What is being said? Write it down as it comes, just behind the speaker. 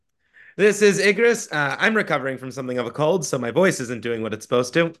This is Igris. I'm recovering from something of a cold, so my voice isn't doing what it's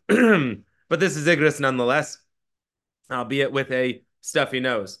supposed to. But this is Igris nonetheless, albeit with a stuffy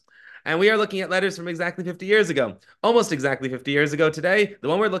nose. And we are looking at letters from exactly 50 years ago. Almost exactly 50 years ago today. The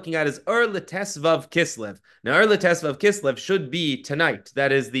one we're looking at is L'Tesvav Kislev. Now, L'Tesvav Kislev should be tonight.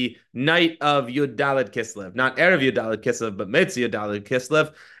 That is the night of Yud Daled Kislev. Not Erev Yud Daled Kislev, but Mitzi Yud Daled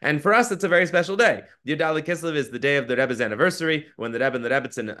Kislev. And for us, it's a very special day. Yud Daled Kislev is the day of the Rebbe's anniversary, when the Rebbe and the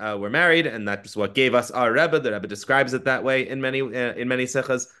Rebbetzin were married, and that's what gave us our Rebbe. The Rebbe describes it that way in many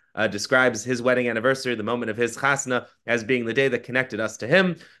sichas. Describes his wedding anniversary, the moment of his chasna, as being the day that connected us to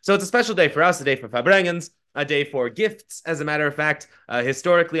him. So it's a special day for us, a day for Fabrengens, a day for gifts. As a matter of fact,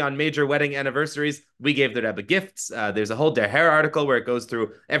 historically on major wedding anniversaries, we gave the Rebbe gifts. There's a whole Der Herr article where it goes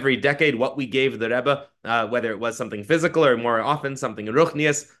through every decade what we gave the Rebbe, whether it was something physical or more often something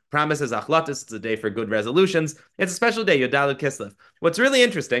ruchnius, promises, achlatis. It's a day for good resolutions. It's a special day, Yud Daled Kislev. What's really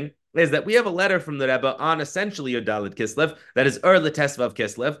interesting is that we have a letter from the Rebbe on essentially Yud Daled Kislev, that is L'Tesvav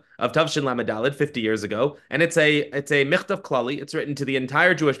Kislev, of Tavshin Lamed Daled 50 years ago, and it's a Michtav Klali. It's written to the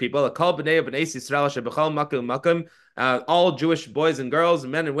entire Jewish people, a Kol B'nei B'nei Yisrael Shebechal Makom Makom, all Jewish boys and girls,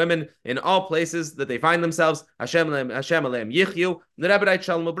 men and women, in all places that they find themselves. Hashem Aleim Yichyu. The Rebbe writes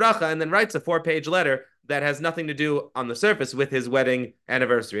Shalom Ubracha, and then writes a 4-page letter that has nothing to do on the surface with his wedding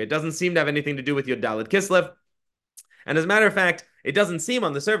anniversary. It doesn't seem to have anything to do with Yud Daled Kislev. And as a matter of fact, it doesn't seem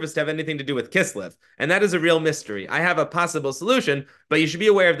on the surface to have anything to do with Kislev. And that is a real mystery. I have a possible solution, but you should be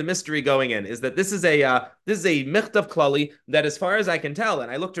aware of the mystery going in, is that this is a Michtav Klali that, as far as I can tell,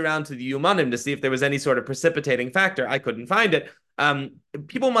 and I looked around to the Yumanim to see if there was any sort of precipitating factor, I couldn't find it.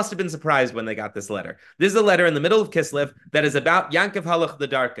 People must have been surprised when they got this letter. This is a letter in the middle of Kislev that is about Yankov Halach the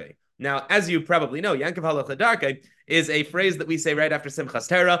Darkei. Now, as you probably know, Yankov Halach L'Darkei is a phrase that we say right after Simchas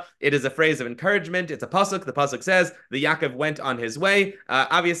Torah. It is a phrase of encouragement. It's a pasuk. The pasuk says the Yaakov went on his way.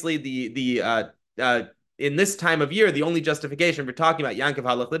 Obviously, in this time of year, the only justification for talking about Yankov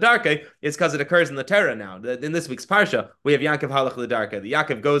Halach L'Darkei is because it occurs in the Torah now. In this week's parsha, we have Yankov Halach L'Darkei. The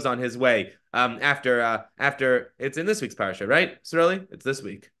Yaakov goes on his way after it's in this week's parsha, right, Sureli? It's this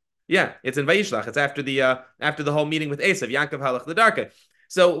week. Yeah, it's in Vayishlach. It's after the whole meeting with Esav, Yankov Halach L'Darkei.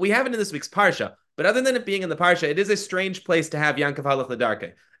 So we have it in this week's parsha, but other than it being in the parsha, it is a strange place to have Yankov Halach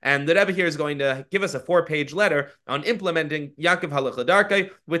L'Darkei. And the Rebbe here is going to give us a 4-page letter on implementing Yankov Halach L'Darkei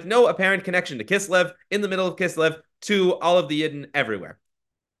with no apparent connection to Kislev, in the middle of Kislev, to all of the Yidden everywhere.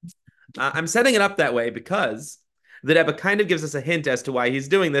 I'm setting it up that way because the Rebbe kind of gives us a hint as to why he's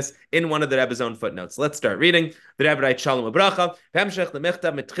doing this in one of the Rebbe's own footnotes. Let's start reading. The Rebbe writes, Shalom Ubracha, V'hemshech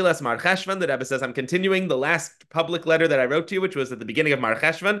l'michtav mitchilas Mar Cheshvan. The Rebbe says, I'm continuing the last public letter that I wrote to you, which was at the beginning of Mar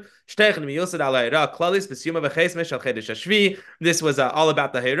Cheshvan. This was all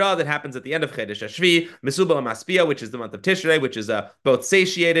about the Heira that happens at the end of Chedesh Hashvi. Mesuba Maspia, which is the month of Tishrei, which is both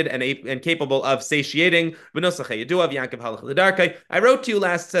satiated and capable of satiating. Yankov Halach L'Darkei. I wrote to you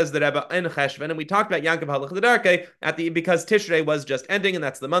last, says the Rebbe, in Cheshvan, and we talked about Yankov Halach L'Darkei because Tishrei was just ending, and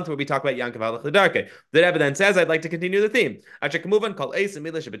that's the month where we talk about Yankov Halach L'Darkei. The Rebbe then says, I'd like to continue the theme.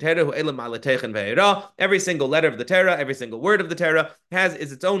 Every single letter of the Torah, every single word of the Torah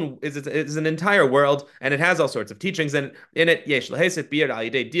is an entire world, and it has all sorts of teachings in it. The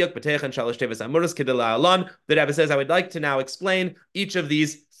Rebbe says, I would like to now explain each of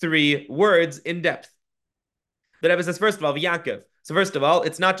these 3 words in depth. The Rebbe says, first of all, Yaakov. So first of all,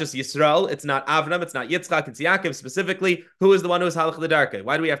 it's not just Yisrael, it's not Avram, it's not Yitzchak, it's Yaakov specifically. Who is the one who is Halach L'Darkei?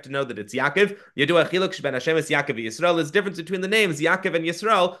 Why do we have to know that it's Yaakov? Yadua chiluk sheben Hashem es Yaakov Yisrael. There's a difference between the names Yaakov and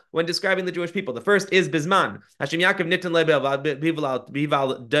Yisrael when describing the Jewish people. The first is Bizman. Hashem Yaakov nitin le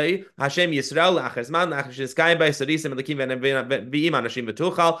bival day. Hashem Yisrael la'achar zman la'achar sheskayim by sarisim elikim v'im anashim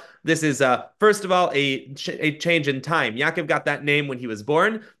v'tuchal. This is first of all a change in time. Yaakov got that name when he was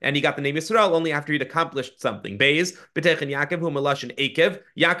born, and he got the name Yisrael only after he'd accomplished something. Beis b'techen Yaakov hu Lashon Akev.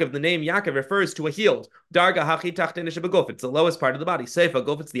 Yaakov, the name Yaakov refers to a healed. Darga hachi tachtin shebaguf. It's the lowest part of the body. Seifa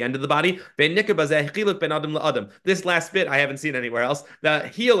guf. It's the end of the body. This last bit I haven't seen anywhere else. The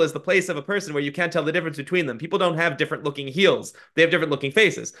heel is the place of a person where you can't tell the difference between them. People don't have different looking heels. They have different looking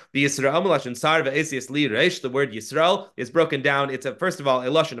faces. The Yisrael Lashon Sar ve'esius li reish. The word Yisrael is broken down. It's first of all a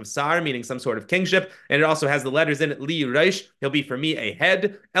lashon of Sar, meaning some sort of kingship, and it also has the letters in it. Li reish. He'll be for me a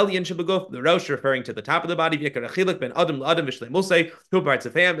head. Elyon shebaguf. The rosh referring to the top of the body. V'yekar achiluk ben adam l'adam v'shlei if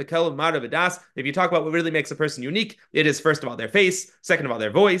you talk about what really makes a person unique, it is first of all their face, second of all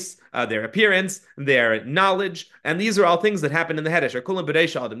their voice, their appearance, their knowledge, and these are all things that happen in the headish.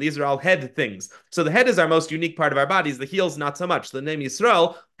 These are all head things. So the head is our most unique part of our bodies. The heels not so much. The name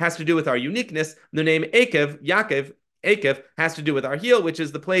Yisrael has to do with our uniqueness. The name Akev, Yaakov, Akif has to do with our heel, which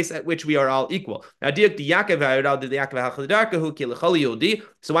is the place at which we are all equal. So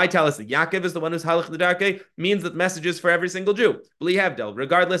why tell us that Yaakov is the one who's halach l'darkei means that the message is for every single Jew,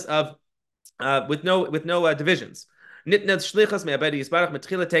 regardless of with no divisions. Every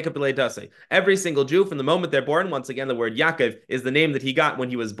single Jew from the moment they're born, once again, the word Yaakov is the name that he got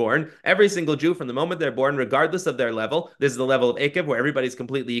when he was born. Every single Jew from the moment they're born, regardless of their level, this is the level of Akev, where everybody's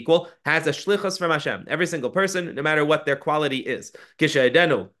completely equal, has a shlichus from Hashem. Every single person, no matter what their quality is.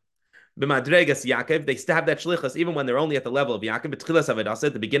 B'madregas Yaakov, they still have that shlichus even when they're only at the level of Yaakov. B'tchilas avedasa,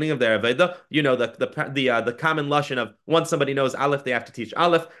 at the beginning of their aveda, the common lashon of once somebody knows Aleph, they have to teach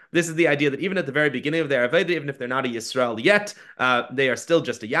Aleph. This is the idea that even at the very beginning of their aveda, even if they're not a Yisrael yet, they are still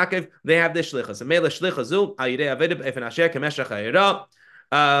just a Yaakov. They have this shlichus.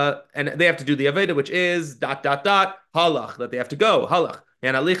 And they have to do the aveda, which is ... halach, that they have to go halach.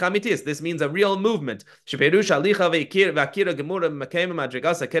 And alicha amitis, this means a real movement.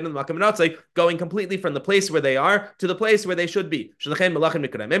 Going completely from the place where they are to the place where they should be.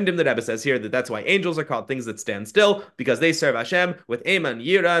 The Rebbe says here that that's why angels are called things that stand still, because they serve Hashem with Eman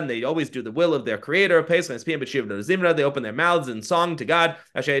Yira, and they always do the will of their creator. They open their mouths in song to God.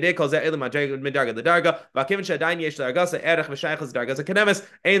 It he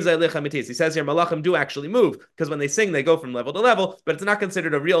says here, Malachim do actually move, because when they sing, they go from level to level, but it's not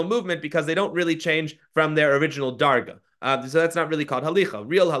considered a real movement because they don't really change from their original darga. So that's not really called halicha.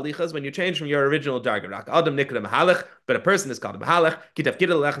 Real halicha is when you change from your original darga. Adam nikra mahalech, but a person is called a mahalech.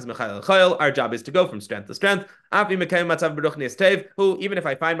 Our job is to go from strength to strength. Who, even if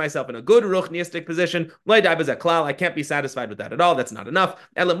I find myself in a good ruchniistic position, I can't be satisfied with that at all. That's not enough.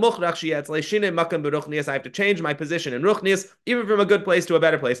 I have to change my position in ruchniis, even from a good place to a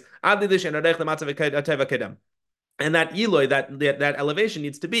better place. And that Eloi, that elevation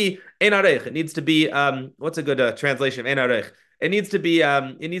needs to be ein arech. It needs to be what's a good translation of ein arech? It needs to be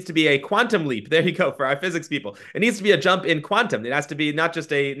a quantum leap. There you go for our physics people. It needs to be a jump in quantum. It has to be not just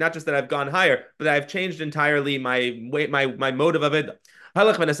that I've gone higher, but that I've changed entirely my motive of it. And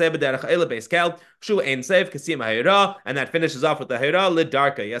that finishes off with the hayra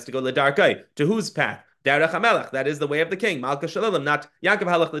lidarka. He has to go lidarka. To whose path? Derech HaMelech, that is the way of the king. Malka Shalom, not Yaakov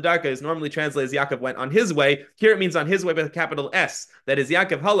Halach L'Darka, is normally translated as Yaakov went on his way. Here it means on his way with a capital S. That is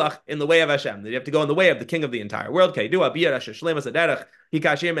Yaakov Halach in the way of Hashem. That you have to go in the way of the king of the entire world. The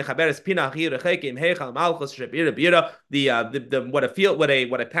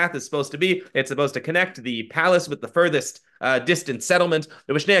what a path is supposed to be. It's supposed to connect the palace with the furthest distant settlement.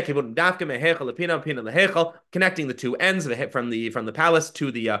 Connecting the two ends from the palace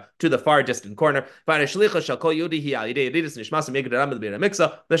to the far distant corner. The shlichus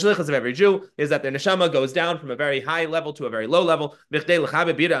of every Jew is that their neshama goes down from a very high level to a very low level in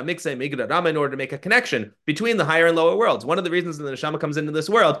order to make a connection between the higher and lower worlds. One of the reasons that the neshama comes into this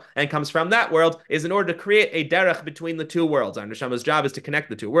world and comes from that world is in order to create a derech between the two worlds. Our neshama's job is to connect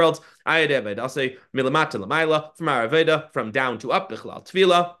the two worlds. I'll say milamata lamaila, from our aveda, from down to up, bichlal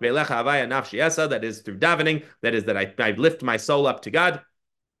tefillah, ve'elecha havaya nafshi esa, that is through davening, that is that I lift my soul up to God.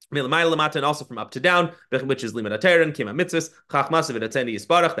 And also from up to down, which is limud haTorah, kima mitzvahs, chachmas v'datzeni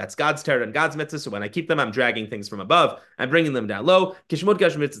yisbarach. That's God's Torah and God's mitzvahs. So when I keep them, I'm dragging things from above. I'm bringing them down low. Kishmut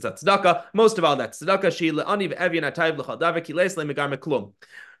gash mitzvah tzedakah. Most of all, that's tzedakah. She le'ani v'evyan atayv l'chal davar kiles le'megar meklum.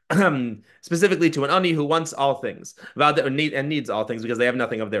 Specifically to an ani who wants all things and needs all things because they have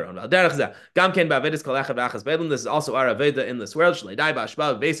nothing of their own. This is also our aveda in this world.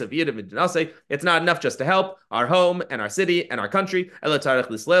 It's not enough just to help our home and our city and our country. We also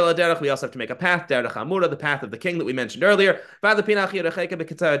have to make a path, the path of the king that we mentioned earlier, until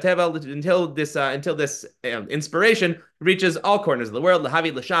this inspiration reaches all corners of the world. I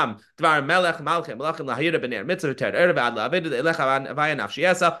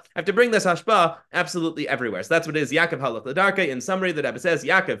have to bring this hashpah absolutely everywhere. So that's what it is. Yaakov halach l'darka. In summary, the Rebbe says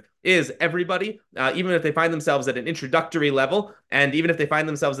Yaakov is everybody, even if they find themselves at an introductory level, and even if they find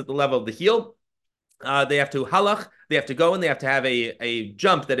themselves at the level of the heel. They have to halach, they have to go, and they have to have a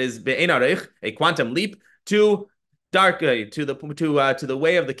jump that is be'ein arech, a quantum leap to darka, to the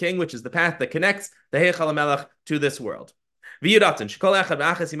way of the king, which is the path that connects the Heichal HaMelech to this world. The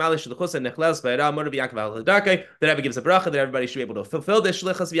Rebbe gives a bracha that everybody should be able to fulfill this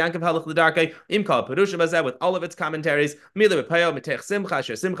shlichus v'yankav halach l'darkei im kol perushim hazeh with all of its commentaries.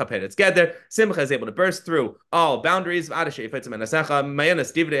 Simcha is able to burst through all boundaries until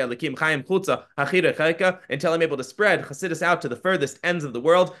I'm able to spread Chassidus out to the furthest ends of the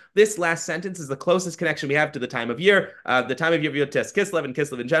world. This last sentence is the closest connection we have to the time of year. The time of year of Yud Tes Kislev, and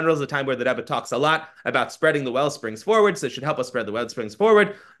Kislev in general is a time where the Rebbe talks a lot about spreading the well springs forward, so it should help help us spread the word springs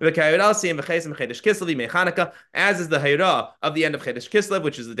forward. As is the Hayra of the end of Chedesh Kislev,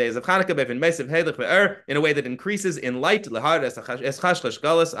 which is the days of Hanukkah, in a way that increases in light, in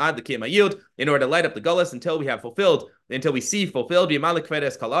order to light up the gullus until we have fulfilled, until we see fulfilled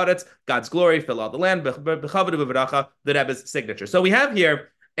God's glory, fill all the land, the Rebbe's signature. So we have here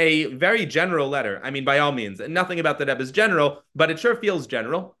a very general letter. I mean, by all means, nothing about the Rebbe's general, but it sure feels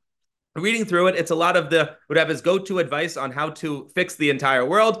general. Reading through it, it's a lot of the Rebbe's go-to advice on how to fix the entire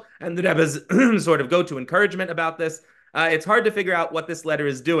world, and the Rebbe's sort of go-to encouragement about this. It's hard to figure out what this letter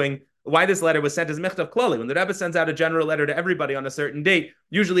is doing, why this letter was sent as Michtav Klali. When the Rebbe sends out a general letter to everybody on a certain date,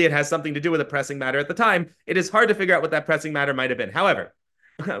 usually it has something to do with a pressing matter at the time. It is hard to figure out what that pressing matter might have been. However,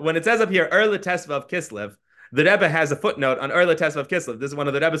 when it says up here, Tesvav Kislev, the Rebbe has a footnote on Erla Tesvav Kislev. This is one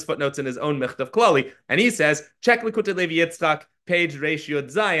of the Rebbe's footnotes in his own Michtav Klali. And he says, check Likutei Levi Yitzchak, page Reish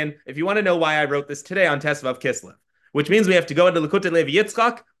Yud Zayin, if you want to know why I wrote this today on Tesvav Kislev. Which means we have to go into Likutei Levi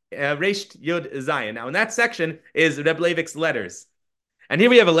Yitzchak, Reish Yud Zayin. Now, in that section is Rebbe Leivik's letters. And here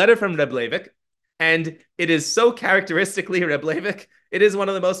we have a letter from Rebbe Leivik, and it is so characteristically Rebbe Leivik. It is one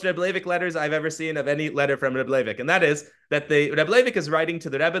of the most Rebbe Leivik letters I've ever seen of any letter from Rebbe Leivik. And that is that the Rebbe Leivik is writing to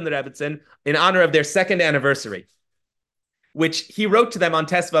the Rebbe and the Rebbetzin in honor of their second anniversary, which he wrote to them on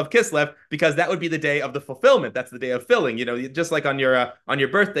Tesvav Kislev because that would be the day of the fulfillment. That's the day of filling. You know, just like on your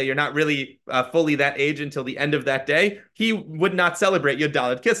birthday, you're not really fully that age until the end of that day. He would not celebrate Yud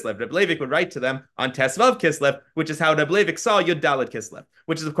Daled Kislev. Rebbe Leivik would write to them on Tesvav Kislev, which is how Rebbe Leivik saw Yud Daled Kislev,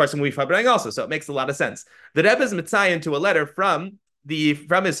 which is of course when we Fabrang also. So it makes a lot of sense. The Rebbe is mitzayin to a letter from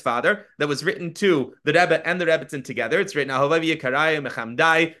his father that was written to the Rebbe and the Rebbetzin together. It's written Ahovavi Karaya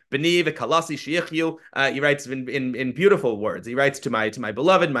Mechamdai B'ni V'Kalasi Shiichyu. He writes in beautiful words. He writes to my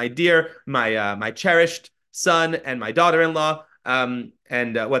beloved, my dear, my cherished son and my daughter-in-law. And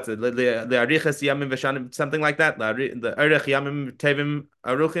what's it? The Arichas Yamim V'Shanim, something like that. The Arich Yamim Tevim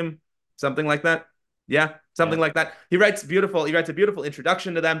Aruchim, something like that. Yeah, something like that. He writes a beautiful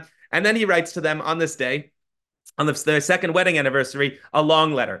introduction to them, and then he writes to them on this day, on their second wedding anniversary, a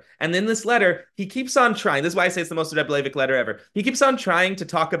long letter. And in this letter, he keeps on trying. This is why I say it's the most Rebbe Leivik letter ever. He keeps on trying to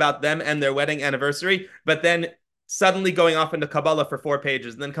talk about them and their wedding anniversary, but then suddenly going off into Kabbalah for 4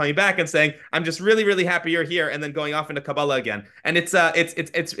 pages, and then coming back and saying, "I'm just really, really happy you're here," and then going off into Kabbalah again. And it's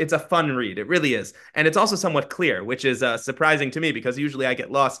a fun read. It really is, and it's also somewhat clear, which is surprising to me because usually I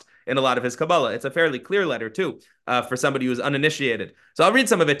get lost in a lot of his Kabbalah. It's a fairly clear letter too, for somebody who's uninitiated. So I'll read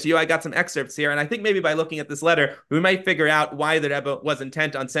some of it to you. I got some excerpts here, and I think maybe by looking at this letter, we might figure out why the Rebbe was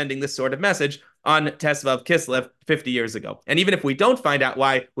intent on sending this sort of message on Tesvav Kislev 50 years ago. And even if we don't find out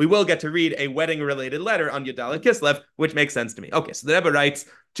why, we will get to read a wedding-related letter on Yud Daled Kislev, which makes sense to me. Okay, so the Rebbe writes,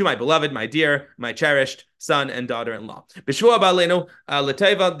 to my beloved, my dear, my cherished son and daughter-in-law. B'shua ba'aleinu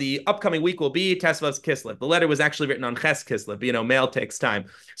l'teva, the upcoming week will be Tesvav Kislev. The letter was actually written on Ches Kislev. You know, mail takes time.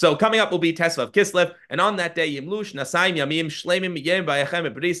 So coming up will be Tesvav Kislev, and on that day, Yimlush Nasayim Yamim Shleimim Yem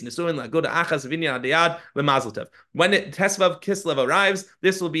Ba'yachem Ebris Nisuin Laguda Achas Vinyan Adiyad L'Mazel Tov. When Tesvav Kislev arrives,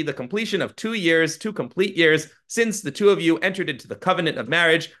 this will be the completion of 2 years, 2 complete years, since the two of you entered into the covenant of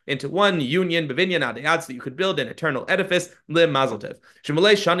marriage, into one union, B'vinyan Adiyad, so that you could build an eternal edifice, L'Mazel Tov.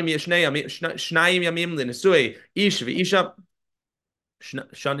 Shemulei Shanim Shnayim Yamim L'Nisui Ish V'Isha.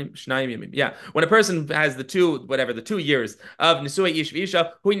 Yeah, when a person has the 2 years of Nisui Ish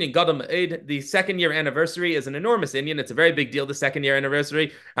V'Isha, Huinin Gadol Ma'id, the second year anniversary is an enormous Indian. It's a very big deal, the second year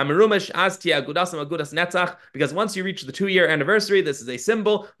anniversary. Amarumash Az Tia Agudasam Agudas Netzach, because once you reach the 2-year anniversary, this is a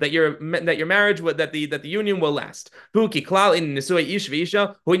symbol that your marriage, that the union will last. Hu Kiklal in Nisui Ish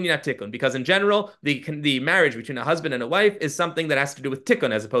V'Isha, Huinin Tikun, because in general, the marriage between a husband and a wife is something that has to do with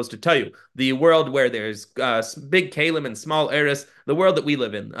Tikun as opposed to Tayu, the world where there's big Kalim and small Eris, the world that we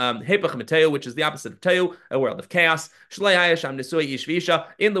live in. Hepach Mateo, which is the opposite of Tayu, a world of chaos. In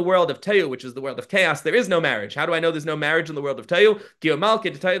the world of Tayu, which is the world of chaos, there is no marriage. How do I know there's no marriage in the world of Tayu?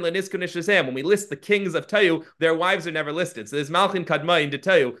 When we list the kings of Tayu, their wives are never listed. So there's Malchin Kadma in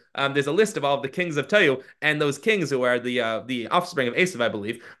Tayu. There's a list of all of the kings of Tayu, and those kings who are the offspring of Esav, I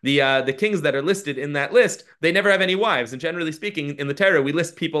believe, the kings that are listed in that list, they never have any wives. And generally speaking, in the Torah, we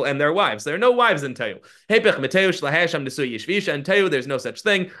list people and their wives. There are no wives in Tayu. And Tayu, there's no such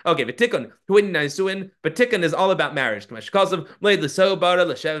thing. Okay, but Tikkun, but Tikkun is all about marriage. As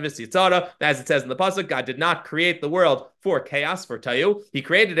it says in the pasuk, God did not create the world for chaos, for Tayu. He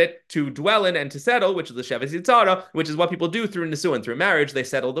created it to dwell in and to settle, which is the Sheves Yitzara, which is what people do through Nisuin. Through marriage, they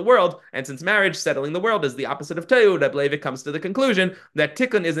settle the world. And since marriage, settling the world, is the opposite of Tayu, Rebbe Leivik comes to the conclusion that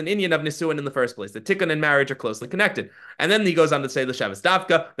Tikkun is an Inyan of Nisuin in the first place. The Tikkun and marriage are closely connected. And then he goes on to say the Sheves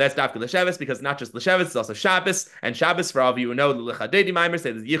Davka. That's Davka L'Sheves, because not just L'Sheves, it's also Shabbos. And Shabbos, for all of you who know, the Dedi Maimer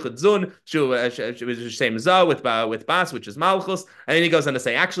say the Yichud Zun, Shem Zah with Bas, which is Malchus. And then he goes on to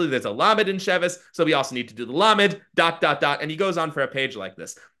say, actually, there's a Lamed in Shevis, so we also need to do the Lamed, ... And he goes on for a page like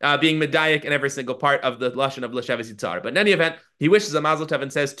this, being Medayik in every single part of the Lashon of L'Shevis Yitzhar. But in any event, he wishes a Mazel Tov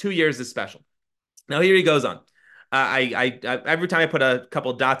and says 2 years is special. Now here he goes on. Every time I put a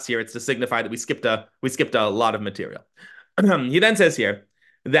couple dots here, it's to signify that we skipped a lot of material. He then says here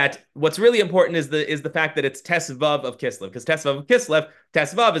that what's really important is the fact that it's Tesvav of Kislev, because Tesvav of Kislev,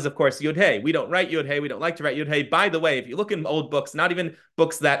 Tesvav is of course Yud Hey. We don't write Yud Hey. We don't like to write Yud Hey. By the way, if you look in old books, not even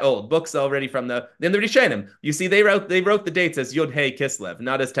books that old, books already from in the Rishonim, you see they wrote the dates as Yud Hey Kislev,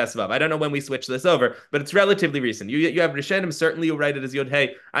 not as Tesvav. I don't know when we switched this over, but it's relatively recent. You have Rishonim, certainly you write it as Yud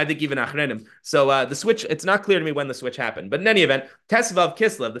Hey. I think even Achrenim. So the switch, it's not clear to me when the switch happened. But in any event, Tesvav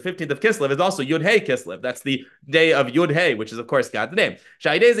Kislev, the 15th of Kislev, is also Yud Hey Kislev. That's the day of Yud Hey, which is of course God's name.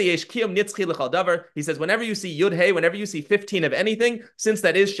 He says, whenever you see Yud Hey, whenever you see 15 of anything, since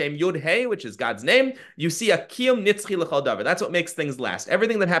that is Shem Yud Hey, which is God's name, you see a Kiyum Nitzchi L'chal Davar. That's what makes things last.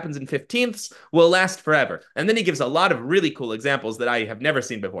 Everything that happens in 15ths will last forever. And then he gives a lot of really cool examples that I have never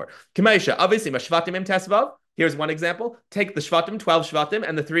seen before. K'maisha, obviously, Mashvatim Im Tesvav. Here's one example. Take the Shvatim, 12 Shvatim,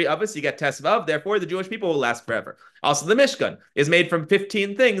 and the 3 of us, you get Tesvav. Therefore, the Jewish people will last forever. Also, the Mishkan is made from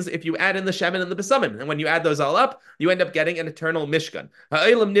 15 things if you add in the Shemin and the Besamim. And when you add those all up, you end up getting an eternal Mishkan.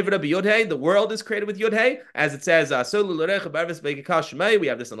 Ha'olam nivra b'Yud-Hey, the world is created with Yud-Hey. As it says, we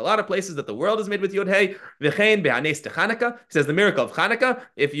have this in a lot of places, that the world is made with Yud-Hey. V'chein be'hanes techanaka. He says the miracle of Chanukah.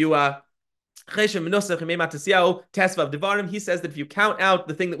 If you he says that if you count out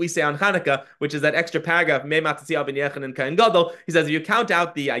the thing that we say on Hanukkah, which is that extra paragraph, he says if you count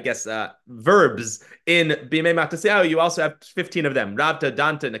out the, verbs in Bimei Matasiyahu, you also have 15 of them. Rabta,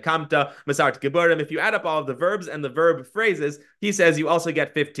 Danta, Nakamta, Masart, Geburim. If you add up all of the verbs and the verb phrases, he says you also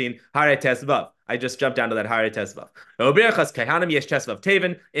get 15. Hare Tesvav. I just jumped down to that Hare Tesvav. Berchas Kayanim Yesh Tesvav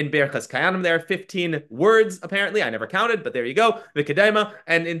Tevin. In Berchas Kayanim, there are 15 words, apparently. I never counted, but there you go. V'kedema,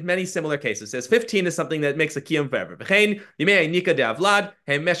 and in many similar cases. It says 15 is something that makes a kiyum forever. V'chein, Yimei Nika de Avlad,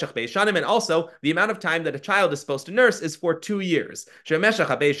 Hem Meshach Beishanim, and also the amount of time that a child is supposed to nurse is for 2 years. Shemeshach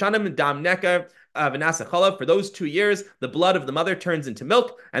Beishanim, Dam Neker, for those 2 years, the blood of the mother turns into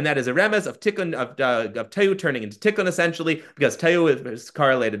milk, and that is a remez of tikkun of tayu turning into tikkun, essentially, because tayu is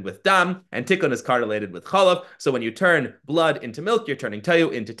correlated with dam, and tikkun is correlated with chalav. So when you turn blood into milk, you're turning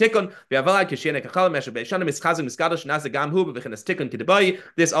tayu into tikkun.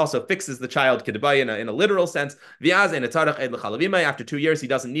 This also fixes the child kedebai in a literal sense. After 2 years, he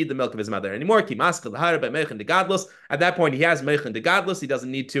doesn't need the milk of his mother anymore. At that point, he has meichin de gadlus. He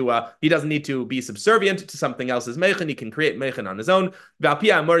doesn't need to be subservient to something else's meichin. He can create meichin on his own. This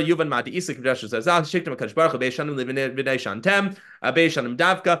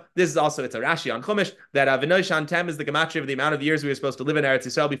is also, it's a Rashi on Chumash, that V'noi Shantem is the gematria of the amount of years we were supposed to live in Eretz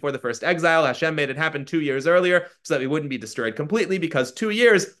Yisrael before the first exile. Hashem made it happen 2 years earlier so that we wouldn't be destroyed completely, because 2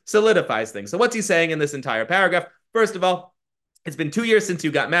 years solidifies things. So what's he saying in this entire paragraph? First of all, it's been 2 years since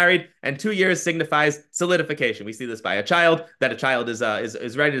you got married, and 2 years signifies solidification. We see this by a child, that a child is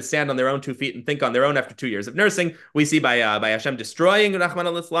ready to stand on their own 2 feet and think on their own after 2 years of nursing. We see by Hashem destroying Rahman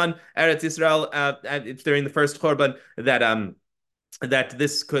al-Islam, Eretz Yisrael, during the first Churban, that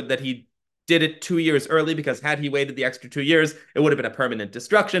he did it 2 years early, because had he waited the extra 2 years, it would have been a permanent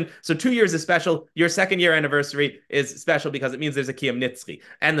destruction. So 2 years is special. Your second year anniversary is special because it means there's a Kiyam Nitzchi.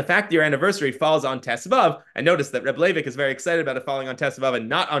 And the fact that your anniversary falls on Tesvav, and notice that Rebbe Leivik is very excited about it falling on Tesvav and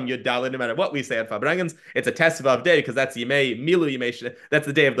not on Yud Daled, no matter what we say at Fabrangens. It's a Tesvav day, because that's Yimei Milu Yimei, that's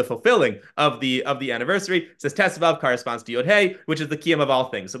the day of the fulfilling of the anniversary. It says Tesvav corresponds to Yod Hey, which is the Kiyam of all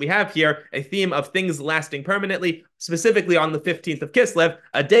things. So we have here a theme of things lasting permanently, specifically on the 15th of Kislev,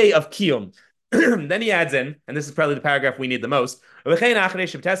 a day of Kiyum. Then he adds in, and this is probably the paragraph we need the most. This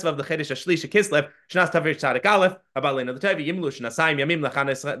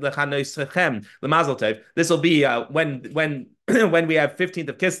will be when when we have 15th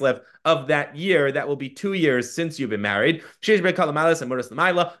of Kislev of that year, that will be 2 years since you've been married. You'll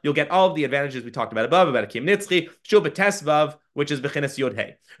get all of the advantages we talked about above, about a Kim Nitzchi, Shul B'Tesvav, which is Bechinas Yod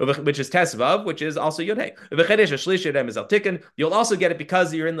Hey, which is Tesvav, which is also Yod Hey. You'll also get it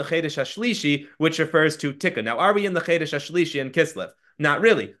because you're in the Chedesh HaShlishi, which refers to Tikkun. Now, are we in the Chedesh HaShlishi in Kislev? Not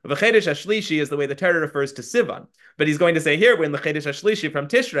really. The Chedesh HaShlishi is the way the Torah refers to Sivan. But he's going to say here, we're in the Chedesh HaShlishi from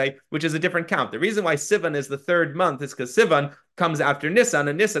Tishrei, which is a different count. The reason why Sivan is the third month is because Sivan comes after Nisan,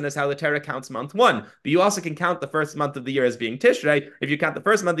 and Nisan is how the Torah counts month 1. But you also can count the first month of the year as being Tishrei. If you count the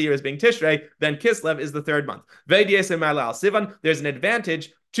first month of the year as being Tishrei, then Kislev is the third month. Sivan, there's an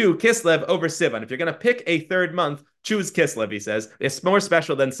advantage to Kislev over Sivan. If you're going to pick a third month, choose Kislev, he says. It's more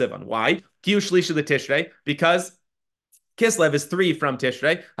special than Sivan. Why? Kiyu Shlishi L'Tishrei, because Kislev is 3 from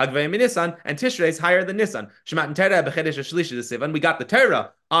Tishrei. Hagvayim Nisan, and Tishrei is higher than Nisan. Shematan Terah b'chedesh hashlishi Sivan. We got the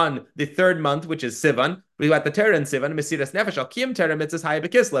Torah on the third month, which is Sivan. We got the Torah in Sivan. Mesiras Nefesh al Kiyum Torah mitzvahs higher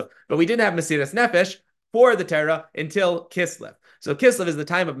b'Kislev, but we didn't have Mesiras Nefesh for the Torah until Kislev. So Kislev is the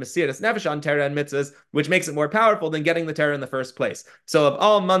time of Mesiras Nefesh on Torah and mitzvahs, which makes it more powerful than getting the Torah in the first place. So of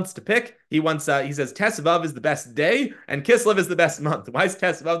all months to pick, he says Tesvav is the best day and Kislev is the best month. Why is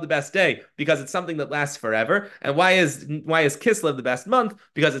Tesvav the best day? Because it's something that lasts forever. And why is Kislev the best month?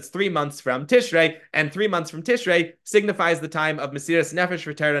 Because it's 3 months from Tishrei, and 3 months from Tishrei signifies the time of Mesiras Nefesh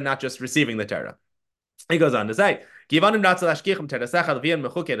for Torah, not just receiving the Torah. He goes on to say, the Yavanim in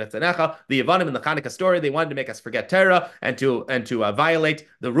the Chanukah story, they wanted to make us forget Torah and to violate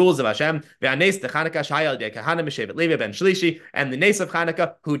the rules of Hashem. And the nes of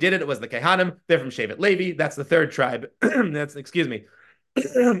Chanukah, who did it, was the Kehanim. They're from Shevet Levi. That's the third tribe. That's the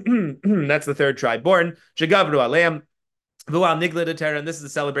third tribe born. Shegavru Aleim. Nigla de Terra, and this is a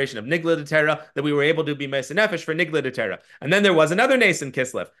celebration of Nigla de Terra, that we were able to be Mesa Nefesh for Nigla de Terra. And then there was another Nes in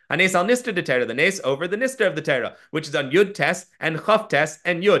Kislev, a Nes al Nista de Terra, the Nes over the Nista of the Terra, which is on Yud Tes and Chav Tes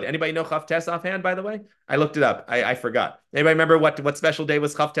and Yud. Anybody know Chav Tes offhand, by the way? I looked it up. I forgot. Anybody remember what special day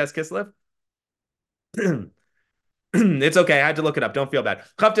was Chav Tes Kislev? It's okay. I had to look it up. Don't feel bad.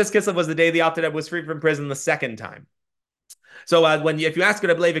 Chav Tes Kislev was the day the Alter Rebbe was free from prison the second time. So if you ask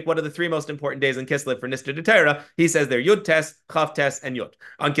Rebbe Leivik what are the 3 most important days in Kislev for Nister de Torah, he says they're Yud Tes, Chav Tes, and Yud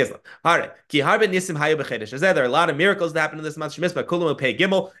on Kislev. All right. There are a lot of miracles that happen in this month. Pei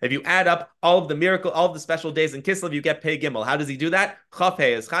Gimel. If you add up all of the special days in Kislev, you get Pei Gimel. How does he do that? Chav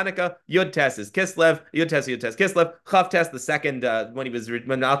He is Chanukah, Yud Tes is Kislev, Yud Tes Kislev, Chav Tes the second when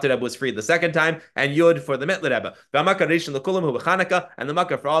the Alter Rebbe was freed the second time, and Yud for the Mitler Rebbe. And the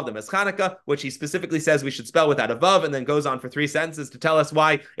Makar for all of them is Chanukah, which he specifically says we should spell without a vav, and then goes on for 3 sentences to tell us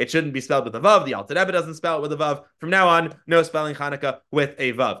why it shouldn't be spelled with a vav. The Alter Rebbe doesn't spell it with a vav. From now on, no spelling Chanukah with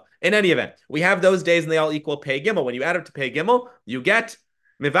a vav. In any event, we have those days and they all equal Pei Gimel. When you add up to Pei Gimel, you get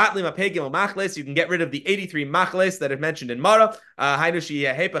Mivatli ma Pei Gimel machles. You can get rid of the 83 machles that are mentioned in Mara.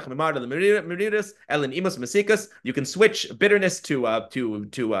 You can switch bitterness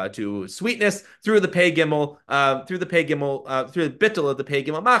to sweetness through the Pei Gimel, through the bittul of the Pei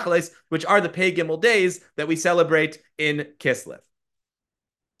Gimel machles, which are the Pei Gimel days that we celebrate in Kislev.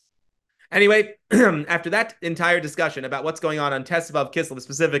 Anyway, after that entire discussion about what's going on Tesvav Kislev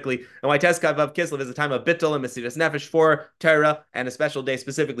specifically, and why Tesvav Kislev is a time of bittul and Mesiras Nefesh for Torah, and a special day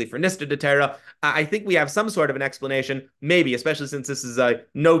specifically for Nister de Torah, I think we have some sort of an explanation, maybe, especially since this is a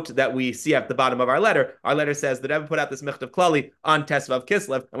note that we see at the bottom of our letter. Our letter says that Rebbe put out this Michtav Klali on Tesvav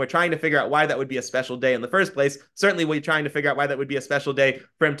Kislev, and we're trying to figure out why that would be a special day in the first place. Certainly, we're trying to figure out why that would be a special day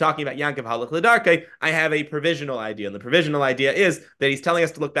for him talking about Yankiv Halach L'Darkei. I have a provisional idea, and the provisional idea is that he's telling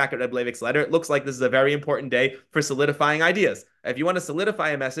us to look back at Rebbe Leivik's letter. It looks like this is a very important day for solidifying ideas. If you want to solidify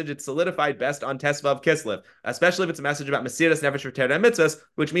a message, it's solidified best on Tesvav Kislev, especially if it's a message about Mesiras Nefesh for Torah and mitzvahs,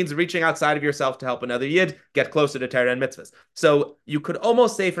 which means reaching outside of yourself to help another Yid get closer to Torah and mitzvahs. So you could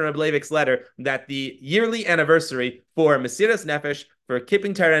almost say from Rebbe Leivik's letter that the yearly anniversary for Mesiras Nefesh, for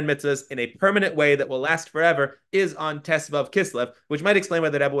keeping Torah and mitzvahs in a permanent way that will last forever, is on Tesvav Kislev, which might explain why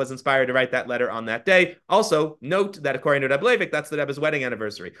the Rebbe was inspired to write that letter on that day. Also, note that according to Rebbe Leivik, that's the Rebbe's wedding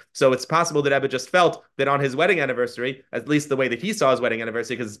anniversary. So it's possible that Rebbe just felt that on his wedding anniversary, at least the way that he saw his wedding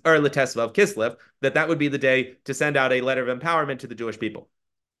anniversary, because it's Early Tesvav Kislev, that would be the day to send out a letter of empowerment to the Jewish people.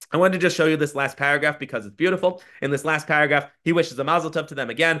 I wanted to just show you this last paragraph because it's beautiful. In this last paragraph, he wishes a mazel tov to them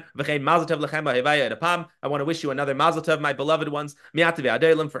again. Mazel tov lechem b'hevaya edapam. I want to wish you another mazel tov, my beloved ones. Mi'atav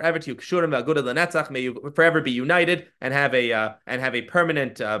v'adelim, forever to you kshurim v'agudah l'netzach. May you forever be united and have a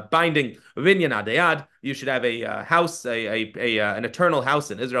permanent binding vinyan adayad. You should have a house, an eternal house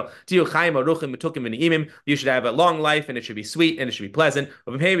in Israel. You should have a long life, and it should be sweet, and it should be pleasant.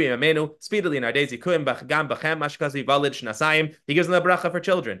 Speedily in our days, he gives them the bracha for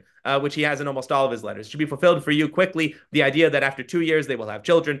children, which he has in almost all of his letters. It should be fulfilled for you quickly. The idea that after 2 years they will have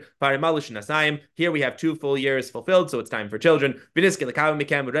children. Here we have 2 full years fulfilled, so it's time for children. We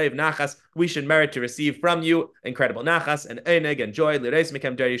should merit to receive from you incredible nachas and eneg and joy to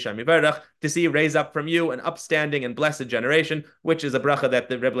see raise up from you an upstanding and blessed generation, which is a bracha that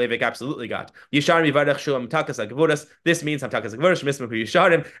the Rebbe Leivik absolutely got. This means hamtakas agvuras mismahu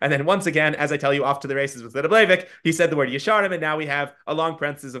yisharim. And then once again, as I tell you, off to the races with the Rebbe Leivik, he said the word yisharim, and now we have a long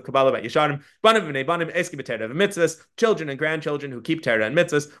parenthesis practices of Kabbalah by Yesharim, Banim v'nei Banim, Eski b'Torah v'mitzvahs, children and grandchildren who keep Torah and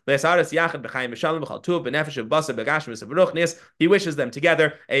mitzvahs, Le'asaras yachad b'chayim v'shalom v'chal tuv b'nefesh v'basar b'gashmis v'ruchnias. He wishes them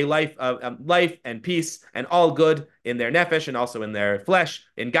together a life of life and peace and all good in their nefesh and also in their flesh,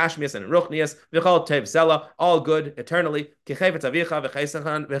 in gashmias and in ruchnias, v'chal tev zela, all good eternally, kichevetz avicha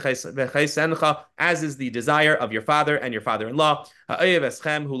v'cheisencha, as is the desire of your father and your father-in-law, ha'oyev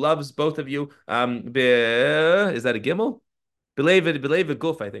eschem, who loves both of you. Is that a gimel? Believe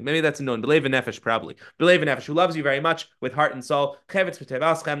guf, I think. Maybe that's a known. Believe nefesh, probably. Believe nefesh, who loves you very much with heart and soul. Chevetz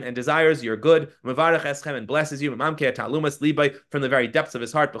v'tevaschem, and desires your good. Mevarach eschem, and blesses you. Mamke talumas libay, from the very depths of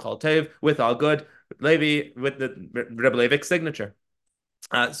his heart. B'chol tev, with all good. Levi, with the Rebbe Levik's signature.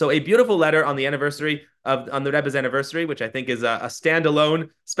 So a beautiful letter on the Rebbe's anniversary, which I think is a standalone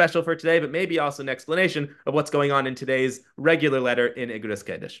special for today, but maybe also an explanation of what's going on in today's regular letter in Igros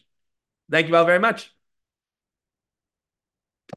Kodesh. Thank you all very much.